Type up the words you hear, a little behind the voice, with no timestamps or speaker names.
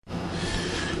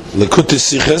Lekutei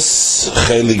Sichos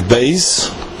Chelik Beis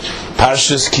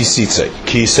Parshas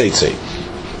Kiseitze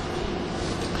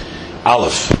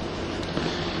Aleph.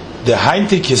 The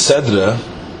Hainte Kisedra,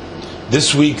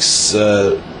 this week's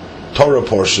Torah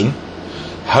portion,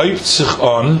 Haupt sich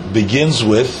on begins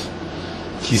with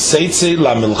Kiseitze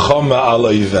la milchama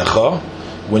ala oivecha,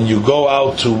 when you go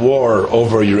out to war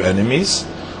over your enemies,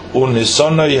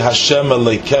 Unisonai Hashem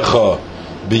Elokecha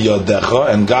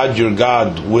biyadecha, and God your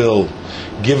God will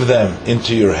give them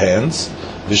into your hands,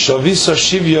 V'shavisa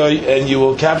shivyoy, and you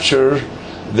will capture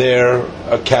their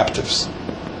captives.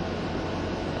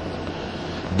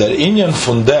 The inyan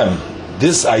from them,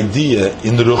 this idea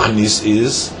in the Ruchnis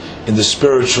is, in the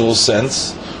spiritual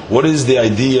sense, what is the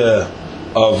idea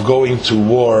of going to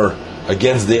war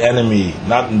against the enemy,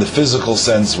 not in the physical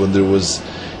sense, when there was,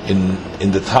 in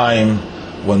the time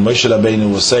when Moshe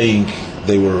Rabbeinu was saying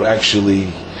they were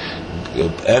actually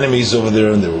enemies over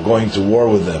there and they were going to war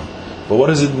with them. But what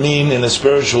does it mean in a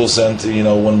spiritual sense,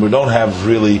 when we don't have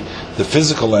really the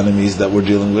physical enemies that we're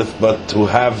dealing with, but to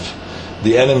have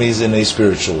the enemies in a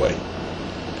spiritual way?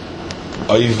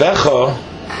 Oivecha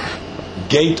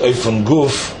gate oifun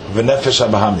guf v'nefesh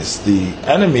habahamis. The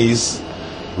enemies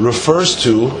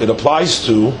it applies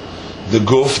to the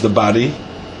guf, the body,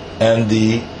 and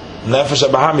the nefesh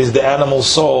habahamis, the animal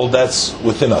soul that's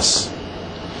within us.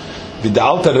 The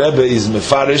Alter Rebbe is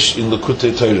mefarish in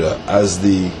Lekutei Torah, as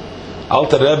the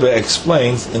Alter Rebbe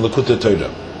explains in Lekutei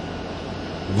Torah.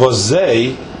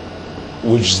 Vozei,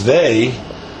 which they,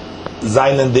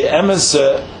 seinen the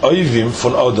emesse oivim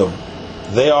von Odom.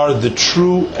 They are the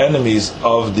true enemies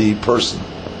of the person.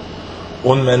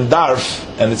 Un men darf,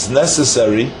 and it's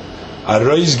necessary, a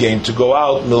reisgein, to go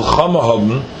out milchama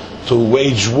haben, to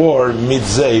wage war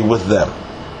mitzei with them.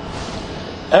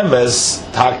 Emes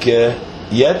take.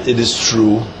 Yet it is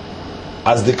true,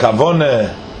 as the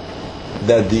kavone,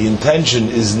 that the intention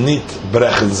is nit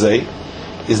brechen zei,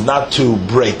 is not to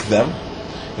break them.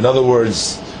 In other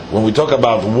words, when we talk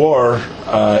about war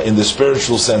in the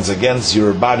spiritual sense against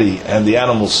your body and the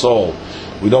animal soul,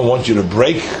 we don't want you to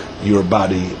break your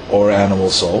body or animal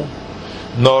soul.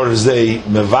 Nor zei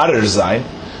mevarer zayin,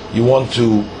 you want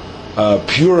to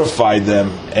purify them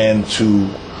and to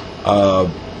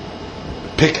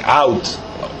pick out,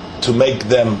 to make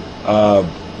them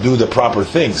do the proper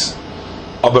things.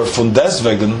 Aber von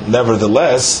deswegen,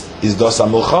 nevertheless, is das a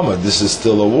milchama. This is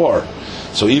still a war.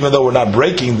 So even though we're not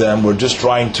breaking them, we're just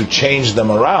trying to change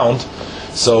them around.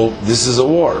 So this is a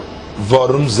war.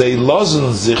 Warum sie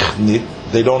lassen sich nicht?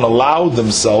 They don't allow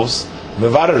themselves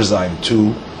mevarer sein,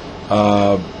 to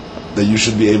that you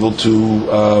should be able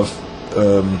to.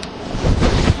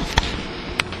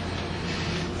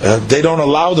 They don't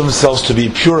allow themselves to be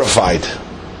purified.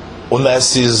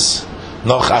 Unless is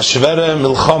noch ashvere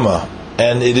milchama,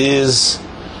 and it is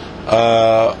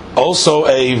also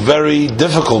a very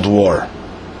difficult war.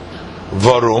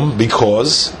 Varum,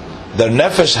 because the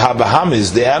nefesh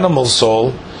habahamis, the animal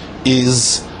soul,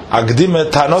 is agdime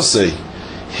tanose.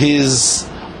 His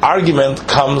argument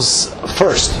comes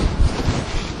first.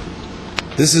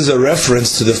 This is a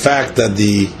reference to the fact that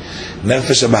the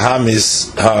nefesh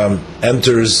habahamis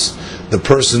enters the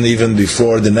person even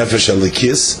before the nefesh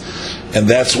halikis, and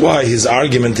that's why his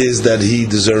argument is that he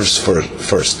deserves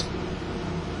first.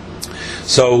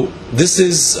 So this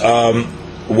is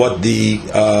what the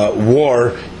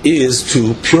war is,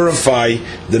 to purify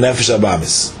the nefesh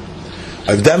habahamis.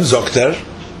 Avdem zokter.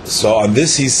 So on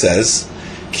this he says,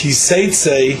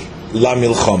 Kiseitze la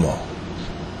milchama.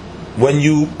 When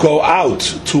you go out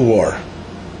to war,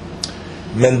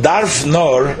 mendarf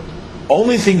nor.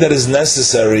 Only thing that is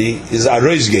necessary is a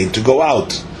reisgein, to go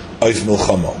out of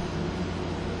milchama.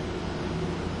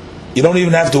 You don't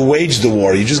even have to wage the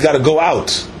war. You just got to go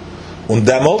out. Und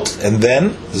demot, and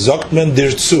then zokt men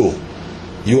dirtzu.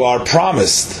 You are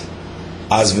promised,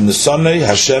 as v'nesonei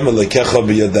Hashem Elokecha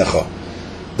biyadecha,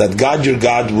 that God your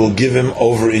God will give him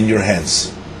over in your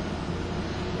hands.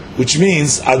 Which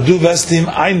means adu vestim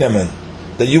einemen,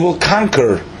 that you will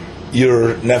conquer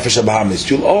your nefesh habahamis.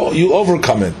 You'll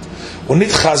overcome it. And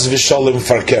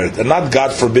not,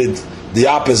 God forbid, the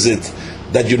opposite,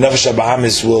 that your nefesh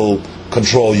habahamis will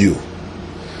control you.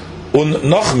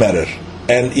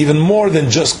 And even more than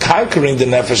just conquering the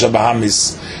nefesh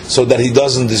habahamis so that he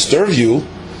doesn't disturb you,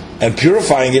 and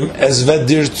purifying him, as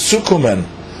vedir tzukumen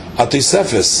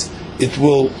atisefes, it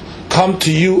will come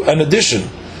to you an addition.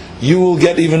 You will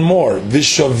get even more.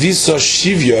 Vishavisa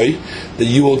shivyoy, that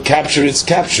you will capture its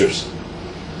captures.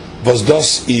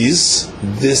 This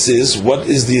is, what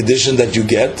is the addition that you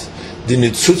get? The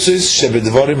nitzutzis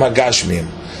shebedvarim hagashmim,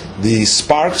 the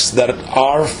sparks that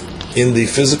are in the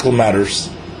physical matters.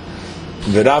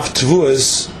 V'rav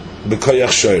tvuas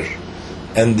b'koyach shoir,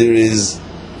 and there is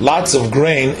lots of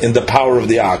grain in the power of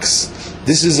the ox.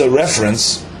 This is a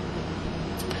reference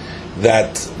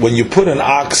that when you put an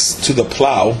ox to the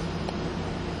plow,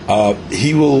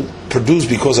 he will produce,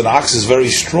 because an ox is very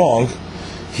strong,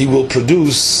 he will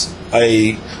produce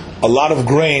a lot of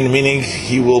grain, meaning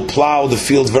he will plow the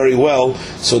field very well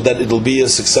so that it'll be a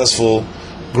successful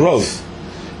growth.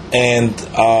 And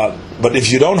but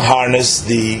if you don't harness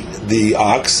the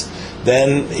ox,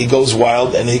 then he goes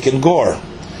wild and he can gore.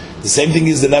 The same thing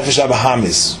is the Nefesh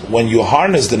HaBahamis. When you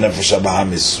harness the Nefesh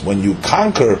HaBahamis, when you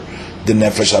conquer the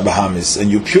Nefesh HaBahamis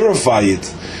and you purify it,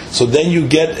 so then you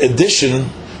get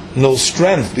additional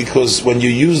strength, because when you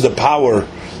use the power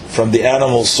from the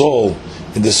animal soul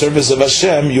in the service of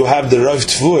Hashem, you have the Rav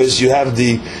Tvuas, you have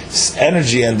the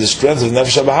energy and the strength of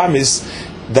Nefesh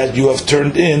HaBahamis that you have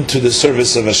turned into the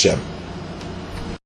service of Hashem.